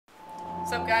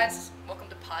What's up, guys? Welcome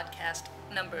to podcast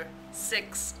number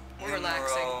 6. We're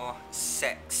relaxing. Numero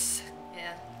 6.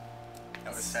 Yeah.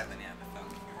 That was 7, yeah, the phone.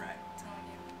 You're right. I'm telling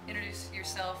you. Introduce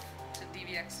yourself to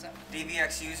DVX stuff.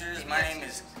 DVX users, my name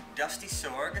is Dusty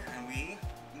Sorg, and me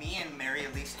and Mary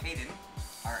Elise Hayden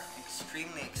are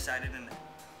extremely excited and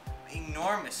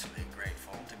enormously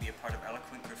grateful to be a part of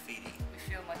Eloquent Graffiti.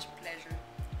 We feel much pleasure.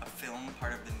 A film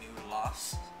part of the new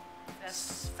Lost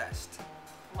Fest.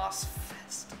 Lost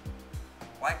Fest.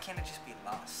 Why can't it just be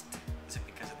Lost? Is it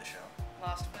because of the show?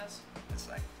 Lost Fest? It's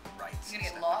like rights. You're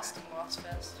gonna get lost in Lost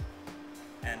Fest.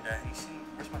 And you see,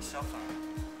 where's my cell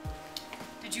phone?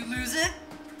 Did you lose it?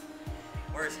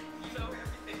 Where is it? You know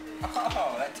everything.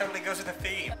 Oh, that totally goes with the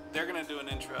theme. They're gonna do an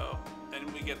intro,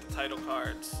 then we get the title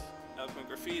cards. Eloquent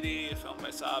Graffiti, a film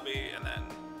by Sabi, and then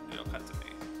it'll cut to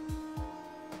me.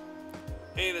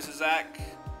 Hey, this is Zach.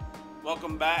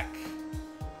 Welcome back.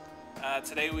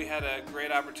 Today we had a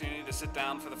great opportunity to sit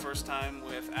down for the first time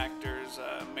with actors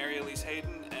Mary Elise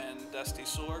Hayden and Dusty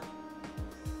Sorg.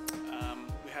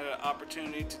 We had an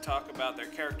opportunity to talk about their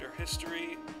character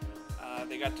history.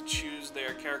 They got to choose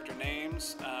their character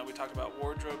names. We talked about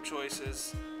wardrobe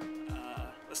choices.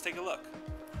 Let's take a look.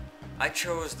 I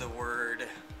chose the word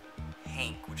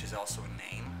Hank, which is also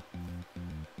a name,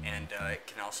 and it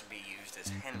can also be used as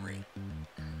Henry.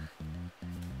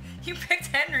 You picked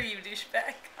Henry, you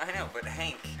douchebag. I know, but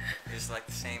Hank is like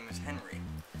the same as Henry.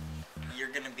 You're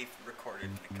gonna be recorded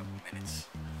in a couple minutes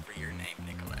for your name,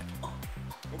 Nicolette. Oh,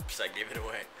 oops, I gave it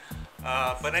away.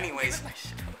 But anyways,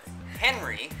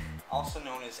 Henry, also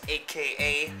known as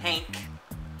AKA Hank,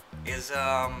 is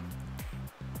I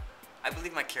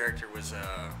believe my character was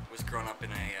grown up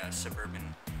in a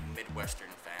suburban Midwestern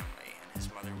family, and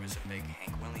his mother was a big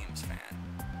Hank Williams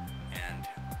fan, and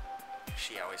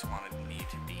she always wanted me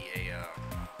to be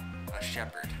a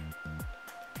shepherd.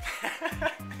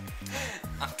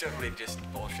 I'm totally just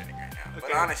bullshitting right now, Okay,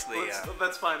 but honestly,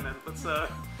 that's fine then. Let's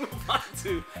move on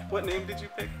to what name did you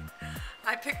pick?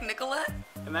 I picked Nicolette.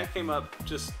 And that came up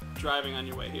just driving on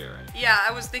your way here, right? Yeah,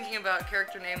 I was thinking about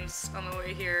character names on the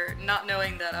way here, not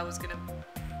knowing that I was gonna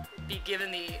be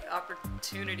given the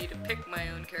opportunity to pick my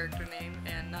own character name,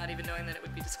 and not even knowing that it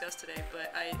would be discussed today.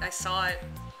 But I saw it,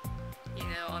 you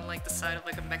know, on like the side of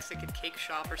like a Mexican cake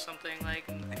shop or something, like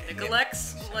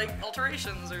Nicolette's like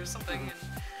alterations or something,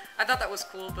 and I thought that was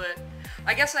cool. But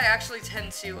I guess I actually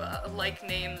tend to like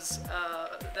names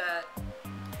that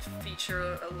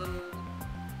feature a little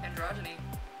androgyny.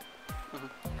 You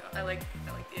know, I like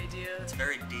the idea. it's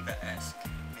very diva-esque,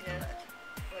 Nicolette.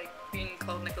 Yeah, like being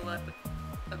called Nicolette, but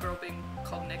a girl being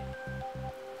called Nick.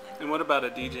 And what about a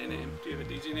DJ name? Do you have a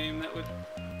DJ name that would...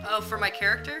 Oh, for my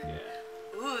character? Yeah.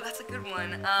 Ooh, that's a good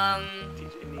one.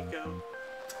 DJ Nico.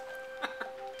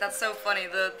 That's so funny.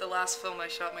 The last film I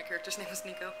shot, my character's name was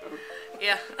Nico.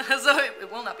 Yeah, so it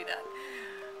will not be that.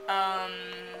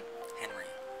 Henry.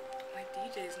 My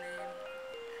DJ's name.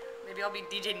 Maybe I'll be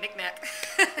DJ Knickknack.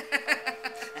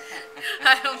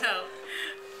 I don't know.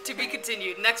 To be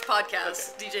continued. Next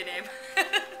podcast, DJ name.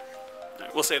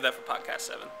 Alright, we'll save that for podcast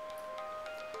 7.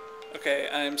 Okay,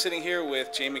 I'm sitting here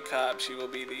with Jamie Cobb. She will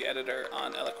be the editor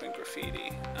on Eloquent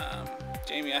Graffiti.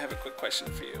 Jamie, I have a quick question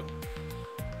for you.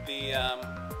 The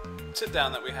sit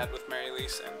down that we had with Mary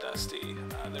Elise and Dusty,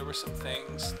 there were some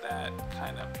things that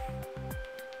kind of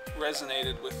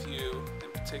resonated with you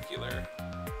in particular.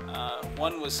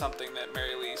 One was something that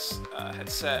Mary Elise had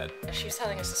said. She was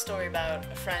telling us a story about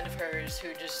a friend of hers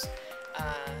who just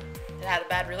had a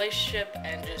bad relationship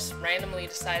and just randomly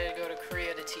decided to go to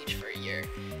Korea to teach for a year.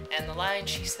 And the line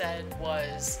she said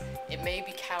was, "It may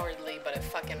be cowardly, but it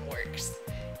fucking works."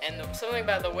 And something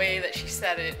about the way that she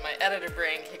said it, my editor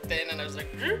brain kicked in, and I was like,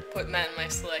 putting that in my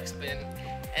select bin.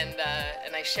 And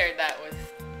I shared that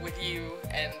with you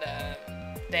and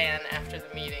Dan after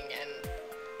the meeting,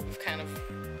 and we've kind of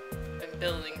been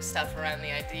building stuff around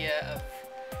the idea of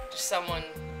just someone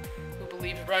who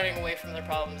believes running away from their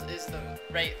problems is the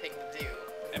right thing to do.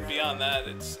 And beyond that,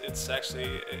 it's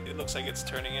actually, it looks like it's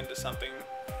turning into something,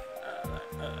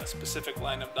 a specific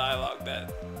line of dialogue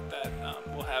that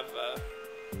will have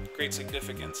great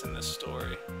significance in this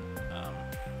story.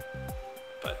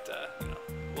 But you know,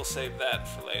 we'll save that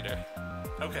for later.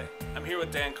 Okay, I'm here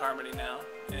with Dan Carmody now,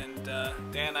 and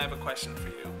Dan, I have a question for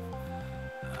you.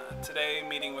 Today,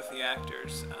 meeting with the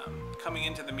actors, coming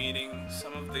into the meeting,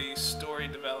 some of the story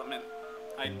development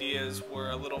ideas were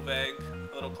a little vague,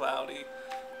 a little cloudy.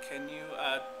 Can you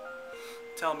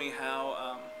tell me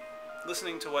how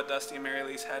listening to what Dusty and Mary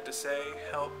Elise had to say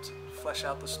helped flesh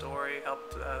out the story,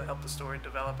 helped the story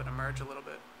develop and emerge a little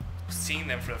bit? Seeing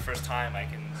them for the first time, I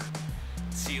can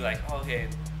see like, oh, okay,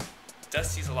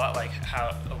 Dusty's a lot like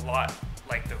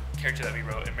like the character that we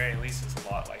wrote, and Mary Elise is a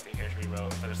lot like the character we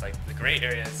wrote, but it's like the gray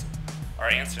areas are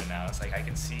answered now. It's like I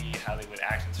can see how they would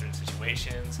act in certain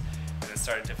situations, and then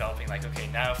started developing like, okay,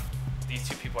 now if these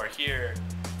two people are here,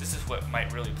 this is what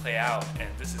might really play out, and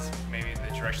this is maybe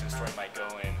the direction the story might go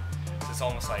in. So it's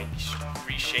almost like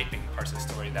reshaping parts of the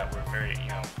story that were very, you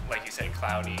know, like you said,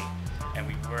 cloudy, and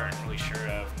we weren't really sure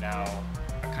of, now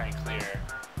are kind of clear.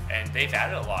 And they've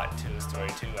added a lot to the story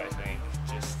too, I think,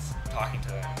 just talking to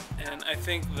them. And I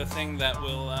think the thing that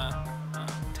will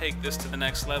take this to the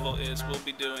next level is we'll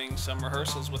be doing some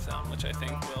rehearsals with them, which I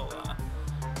think will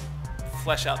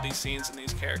flesh out these scenes and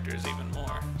these characters even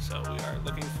more. So we are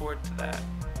looking forward to that.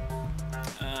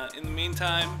 In the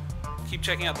meantime, keep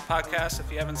checking out the podcast.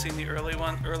 If you haven't seen the earlier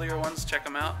ones, check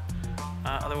them out.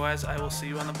 Otherwise, I will see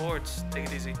you on the boards. Take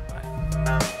it easy.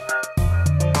 Bye.